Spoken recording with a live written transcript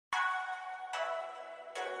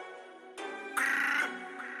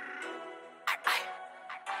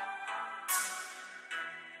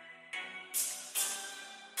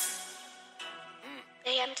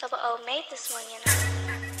Young made this one, you know.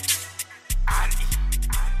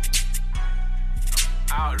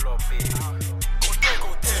 Outlaw, baby. Go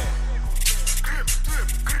there.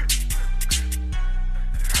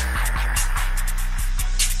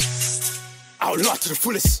 Outlaw to the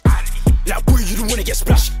fullest. Like boy, you don't wanna get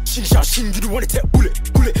splashed. Shing shao shing, you don't wanna take bullet.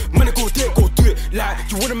 Man, go there, go do it.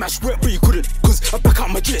 Like you wanna mash work, but you couldn't. Cause I back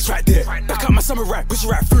out my dress right there. Back out my samurai, push it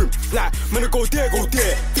right through him. Like, man, go there, go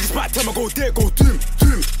there. Think it's about time I go there, go do him.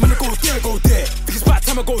 Man, go there, go there. Think it's about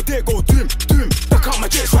time I go there, go do him. Back out my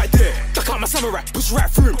dress right there. Back out my samurai, push it right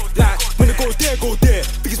through him. Like, man, go there, go there.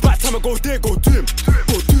 Think it's about time I go there, go do him.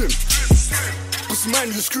 Pussy man,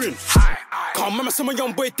 you screwing. Can't remember some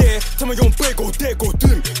young boy there. Tell my young boy, go there, go do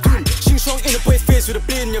him. Shing shong in the boy's face with a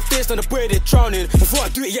blade in your face, now the boy they're drowning. Before I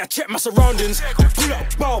do it, yeah, I check my surroundings. Pull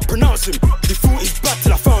up, bow, pronounce him. They thought he's bad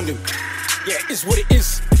till I found him. Yeah, it is what it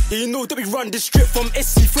is. Yeah, you know that we run this strip from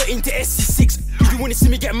SC13 to SC6. You wanna see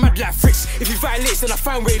me get mad like Fricks. If he violates, then I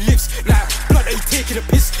find where he lives. Like blood, are you taking a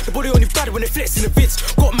piss? The body only bad when they flex in the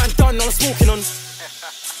bits. Got man done, now I'm smoking on.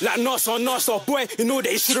 Like NASA, boy, you know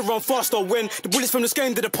that he should've run faster. When the bullets from the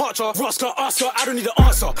game did departure. Rascal, ask her, I don't need an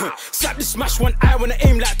answer. Slap this smash one eye when I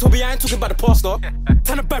aim like Toby, I ain't talking about the pastor.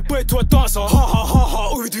 Turn a bad boy to a dancer. Ha,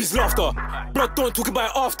 all we do is laughter. Blood, don't talk about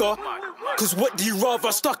it after. Cause what do you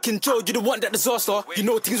rather? Stuck in jail, you don't want that disaster. You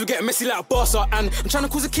know things will get messy like Barca. And I'm trying to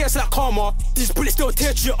cause a chaos like karma. These bullets don't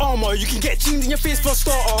tear through your armor. You can get chinged in your face for a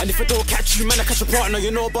starter. And if I don't catch you, man, I catch a partner.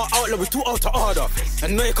 You know about outlaw, we're too out to order.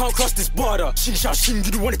 And no, you can't cross this border. Shing shao shing,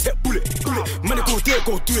 you don't wanna take bullet. Man, go there,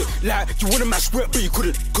 go do it. Like, you wanna mash work, but you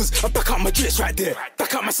couldn't. Cause I back out my dress right there.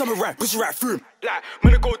 Back out my samurai, push it right through him. Like,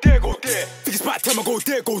 man, go there, go there. Think it's about time I go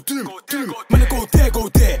there, go do him. Man, go there, go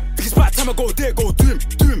there. Think it's about time I go there, go do him.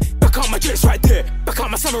 Back out my dress right there. Back out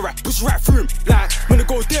my samurai, push it right through him. Like, man,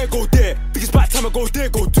 go there, go there. Think it's about time I go there,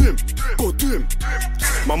 go do him.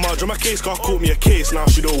 My mom on my case car caught me a case. Now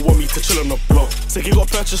she don't want me to chill on the block. Said he got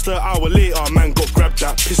purchased an hour later. Man got grabbed,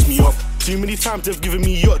 that pissed me off. Too many times they've given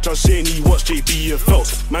me yacht, just saying he watched JB and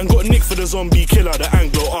Phelps. Man got nicked for the zombie killer, the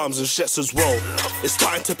Anglo arms and shits as well. It's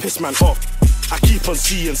starting to piss man off. I keep on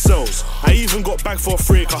seeing cells. I even got back for a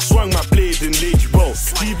freak. I swung my blade in Lady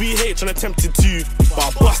Rose. GBH and attempted to, but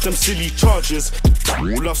I bust them silly charges.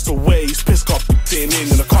 Loves to wear his piss cup, sitting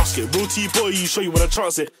in the casket. Real T-boy, you show you when I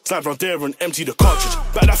chance it. Slide round there and empty the cartridge.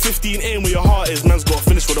 Back that 15 aim where your heart is. Man's got to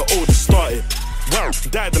finish where the oldest started. Wow,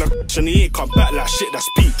 died in a and he ain't come back like shit, that's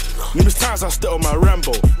peak. Numerous times I still on my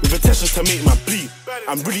Rambo with intentions to make my bleed.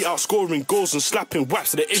 I'm really outscoring goals and slapping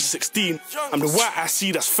whaps at the age of 16. I'm the white I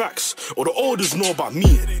see, that's facts. All the olders know about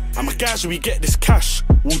me. I'm a guy, we get this cash.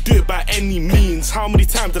 We'll do it by any means. How many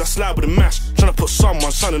times did I slide with a mash? Trying to put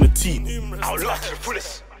someone's son in the team. Outlaw to the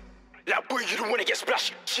fullest. Like boy, you don't wanna get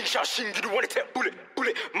splashed. Shing shao shing, you don't wanna take bullet.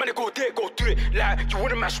 Man, go there, go do it. Like you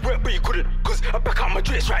wanna mash work, but you couldn't. Cause I back out my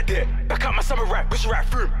dress right there. Back out my samurai, push it right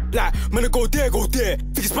through him. Like, man, go there, go there.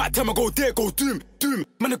 Think it's about time I go there, go do him.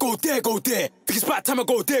 Man, go there, go there. Think it's about time I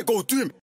go there, go do him.